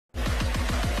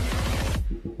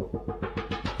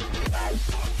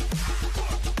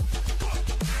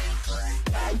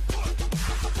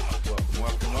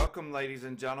Welcome, ladies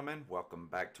and gentlemen. Welcome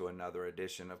back to another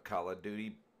edition of Call of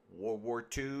Duty World War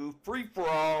II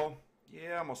Free-For-All.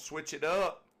 Yeah, I'm going to switch it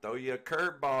up. Throw you a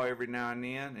curveball every now and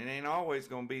then. It ain't always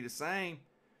going to be the same.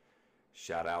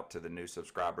 Shout out to the new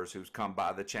subscribers who's come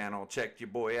by the channel. Check your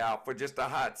boy out for just a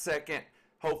hot second.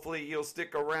 Hopefully you'll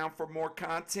stick around for more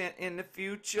content in the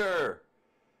future.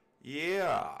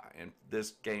 Yeah, and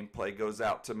this gameplay goes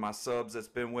out to my subs that's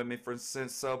been with me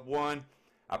since sub 1.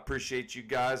 I appreciate you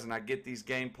guys, and I get these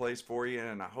gameplays for you,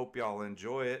 and I hope y'all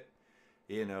enjoy it.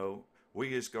 You know, we're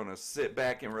just going to sit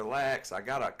back and relax. I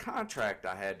got a contract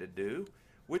I had to do,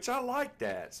 which I like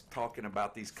that. It's talking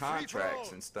about these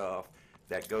contracts and stuff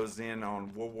that goes in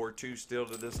on World War II still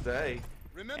to this day.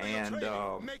 Remember and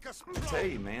I tell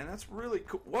you, man, that's really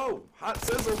cool. Whoa, hot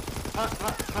sizzle,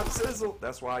 hot sizzle.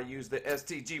 That's why I use the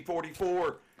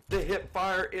STG-44. The hip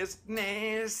fire is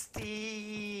nasty.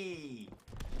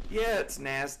 Yeah, it's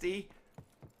nasty.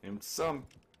 And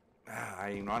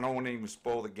I don't want to even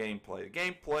spoil the gameplay. The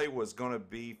gameplay was going to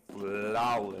be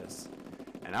flawless.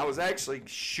 And I was actually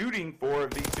shooting for a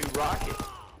V2 rocket.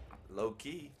 Low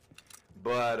key.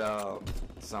 But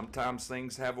sometimes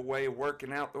things have a way of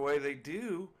working out the way they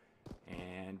do.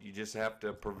 And you just have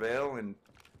to prevail and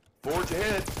forge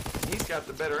ahead. He's got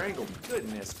the better angle.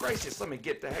 Goodness gracious, let me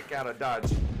get the heck out of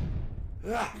Dodge.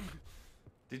 Ah.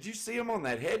 Did you see him on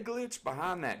that head glitch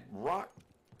behind that rock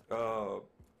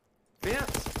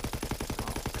fence?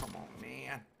 Oh, come on,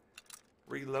 man.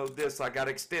 Reload this. I got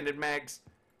extended mags,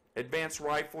 advanced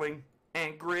rifling,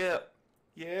 and grip.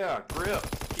 Yeah, grip.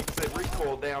 Keeps that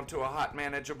recoil down to a hot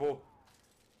manageable.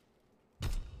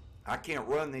 I can't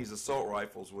run these assault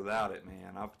rifles without it,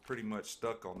 man. I've pretty much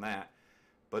stuck on that.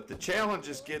 But the challenge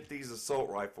is get these assault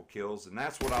rifle kills, and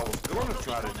that's what I was going to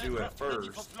try to do at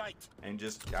first. And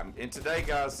just, and today,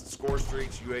 guys, score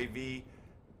streaks, UAV,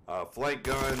 flank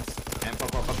guns, and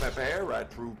air raid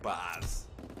troopers.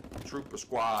 Trooper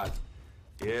squad.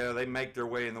 Yeah, they make their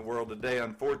way in the world today,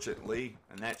 unfortunately,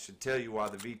 and that should tell you why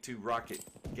the V2 rocket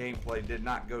gameplay did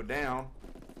not go down.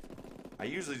 I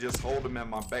usually just hold them in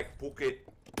my back pocket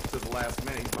to the last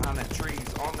minute. He's behind that tree.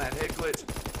 He's on that head glitch.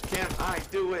 Can I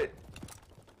do it?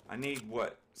 I need,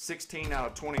 what, 16 out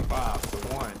of 25, so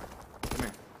 1. Come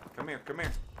here, come here, come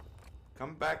here.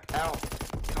 Come back out.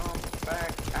 Come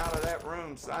back out of that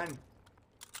room, son.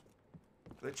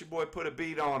 Let your boy put a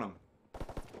beat on him.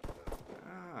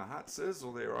 Ah, hot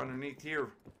sizzle there underneath here.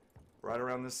 Right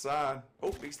around this side.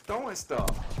 Oh, he's throwing stuff.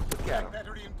 Look at him.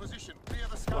 Battery in position. Clear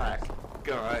the skies. Black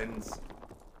guns.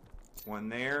 One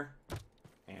there,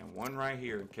 and one right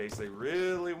here in case they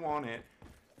really want it.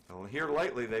 Well, here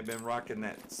lately they've been rocking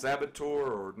that Saboteur,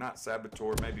 or not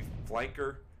Saboteur, maybe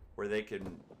Flanker, where they can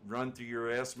run through your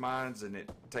S-mines and it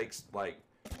takes like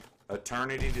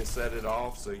eternity to set it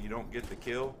off so you don't get the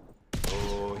kill.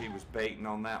 Oh, he was baiting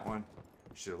on that one.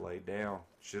 Should have laid down.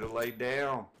 Should have laid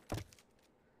down.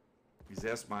 These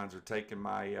S-mines are taking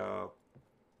my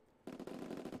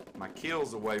my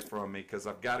kills away from me because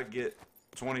I've got to get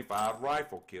 25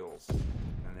 rifle kills.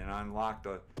 And then I unlocked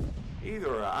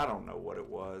either, I don't know what it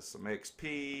was, some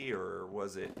XP, or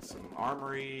was it some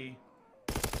armory?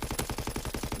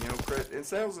 You know, and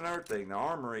that was another thing. The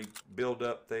armory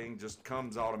build-up thing just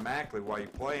comes automatically while you're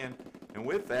playing. And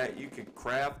with that, you could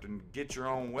craft and get your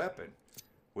own weapon,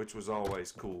 which was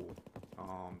always cool.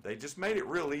 They just made it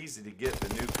real easy to get the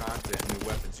new content, new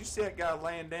weapons. You see that guy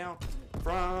laying down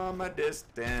from a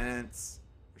distance?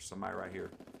 There's somebody right here.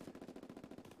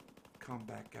 Come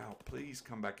back out, please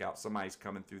come back out. Somebody's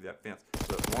coming through that fence.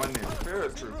 Look, one in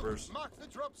paratroopers. Mark the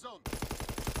drop zone.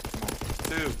 Come on,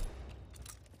 2.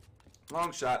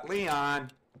 Long shot,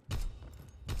 Leon.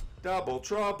 Double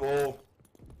trouble.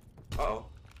 Uh-oh.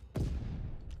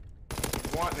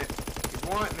 He's wanting it. He's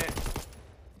wanting it.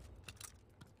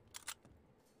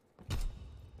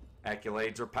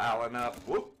 Accolades are piling up.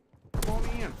 Whoop. Come on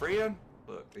in, friend.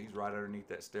 Look, he's right underneath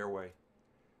that stairway.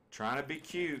 Trying to be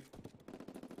cute.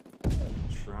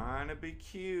 Trying to be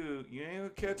cute. You ain't gonna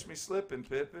catch me slipping,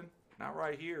 Pippin. Not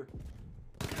right here.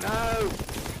 No!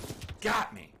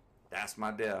 Got me. That's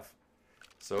my death.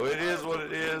 So it is what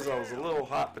it is. I was a little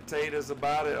hot potatoes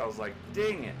about it. I was like,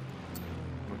 dang it.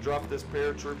 I'm gonna drop this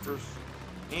paratroopers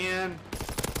in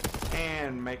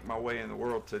and make my way in the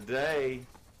world today.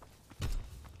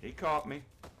 He caught me.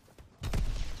 And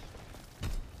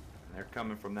they're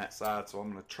coming from that side, so I'm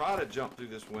gonna try to jump through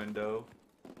this window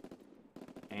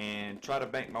and try to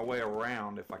bank my way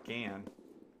around if I can.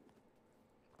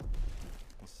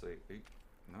 Let's see.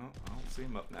 No, I don't see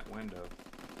him up in that window.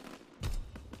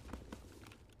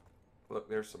 Look,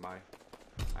 there's somebody.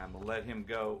 I'm gonna let him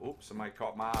go. Oops, somebody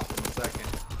caught my eye for a second.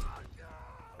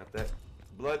 Got that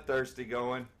bloodthirsty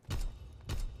going.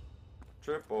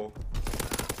 Triple.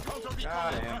 Counter recon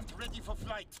Got him. aircraft ready for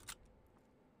flight.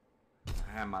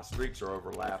 And my streaks are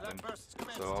overlapping. Flank bursts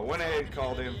commenced. So I went ahead and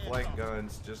called in flank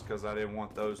guns just because I didn't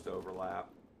want those to overlap.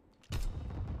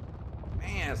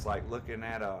 Man, it's like looking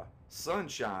at a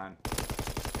sunshine.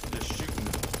 Just shooting.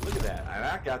 Look at that. And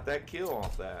I got that kill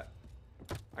off that.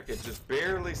 I could just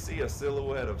barely see a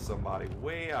silhouette of somebody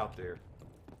way out there.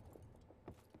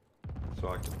 So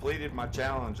I completed my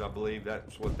challenge. I believe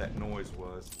that's what that noise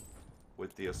was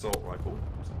with the assault rifle.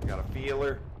 Got a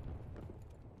feeler.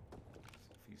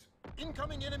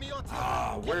 Incoming enemy artillery.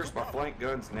 Ah, where's my flank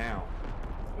guns now?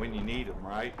 When you need them,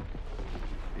 right?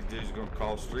 These dudes are gonna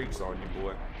call streaks on you,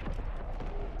 boy.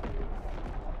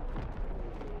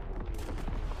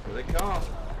 Here they come.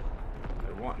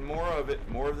 They're wanting more of it,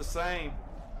 more of the same.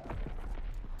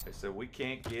 They said we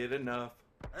can't get enough.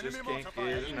 Just can't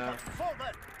get enough. Fall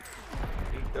back.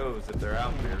 Eat those if they're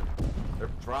out there. They're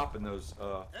dropping those.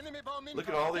 Enemy bomb Look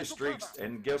at all these streaks,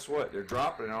 and guess what? They're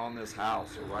dropping it on this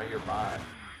house, so right here by it.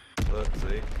 Look,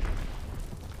 see?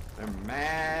 They're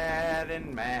mad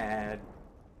and mad.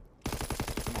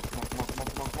 Come on, come on, come on, come on,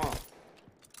 come on, come on.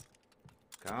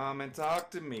 Come and talk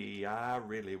to me. I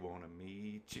really want to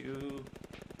meet you.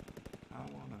 I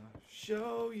want to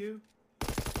show you.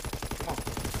 Come on.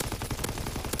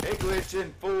 Hey,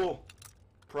 glitching fool.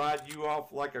 Pried you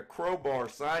off like a crowbar,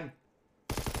 son.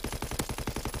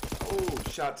 Oh,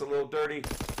 shot's a little dirty,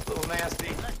 a little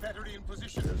nasty. Black battery in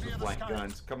position. There's Clear the the flank sky.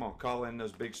 guns. Come on, call in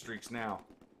those big streaks now.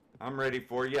 I'm ready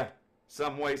for you.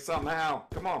 Some way, somehow.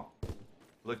 Come on.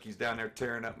 Look, he's down there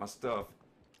tearing up my stuff.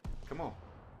 Come on.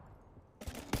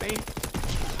 Bing.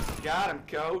 Got him,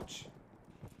 coach.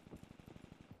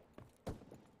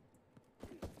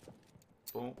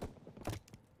 Boom.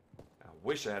 I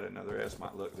wish I had another S.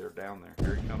 Might look, they're down there.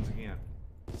 Here he comes again.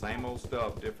 Same old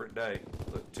stuff, different day.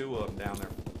 Look, two of them down there.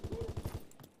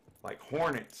 Like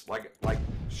hornets, like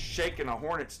shaking a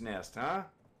hornet's nest, huh?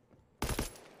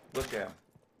 Look at him.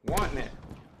 Wanting it.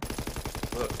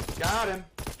 Look, got him.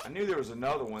 I knew there was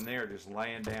another one there just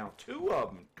laying down. Two of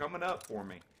them coming up for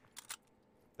me.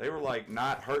 They were like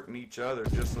not hurting each other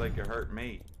just so they could hurt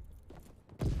me.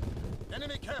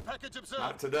 Enemy care package observed.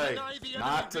 Not today. Deny the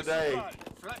Not enemy today.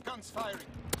 resupply. Flak guns firing.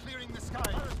 Clearing the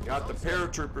sky. Got the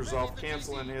paratroopers off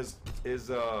canceling his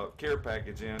care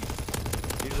package in.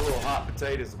 He's a little hot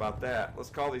potatoes about that.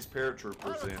 Let's call these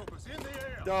paratroopers in. Paratroopers in the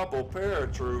air. Double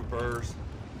paratroopers.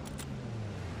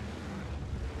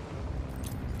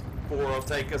 4 will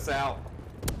take us out.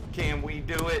 Can we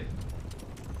do it?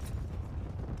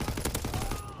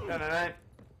 Dun-dun-dun.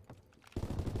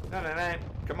 Dun-dun-dun.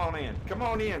 Come on in. Come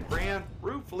on in, friend.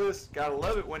 Roofless. Gotta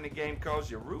love it when the game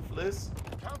calls you roofless.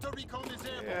 Counter recon is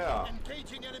airborne. Yeah.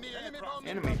 Engaging enemy aircraft.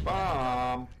 Enemy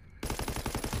bomb.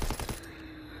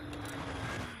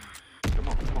 Come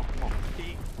on, come on, come on.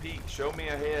 Peek, peek. Show me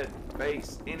a head,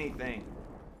 face, anything.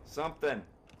 Something.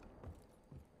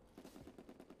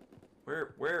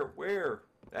 Where?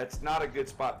 That's not a good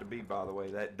spot to be, by the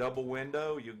way. That double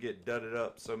window, you get dudded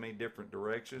up so many different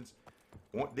directions.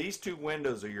 These two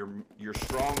windows are your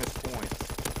strongest points.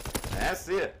 That's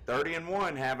it. 30 and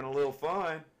 1, having a little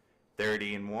fun.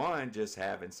 30 and 1, just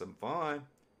having some fun.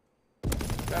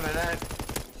 Dun-dun-dun.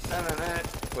 Dun-dun-dun.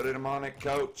 Put him on it,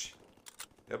 coach.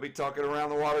 He'll be talking around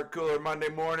the water cooler Monday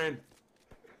morning.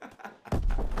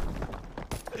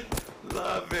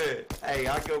 Love it. Hey,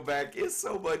 I go back. It's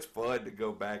so much fun to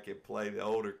go back and play the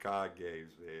older COD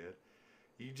games, man.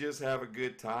 You just have a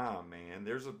good time, man.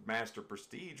 There's a Master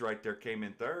Prestige right there, came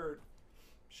in 3rd.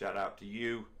 Shout out to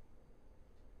you,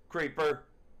 Creeper.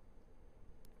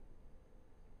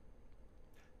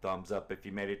 Thumbs up if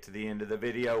you made it to the end of the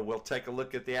video. We'll take a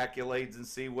look at the accolades and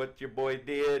see what your boy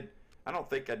did. I don't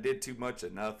think I did too much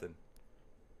of nothing.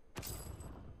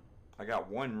 I got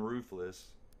 1 roofless.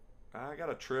 I got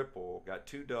a triple. Got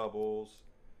 2 doubles.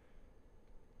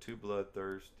 2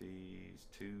 bloodthirsties.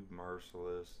 2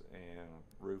 merciless. And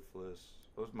roofless.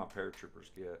 Those my paratroopers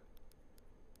get.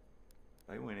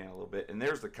 They went in a little bit. And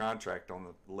there's the contract on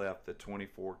the left. The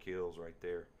 24 kills right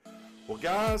there. Well,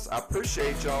 guys, I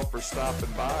appreciate y'all for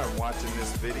stopping by and watching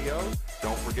this video.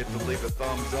 Don't forget to leave a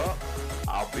thumbs up.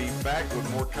 I'll be back with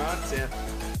more content.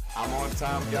 I'm on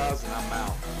time, guys, and I'm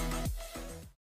out.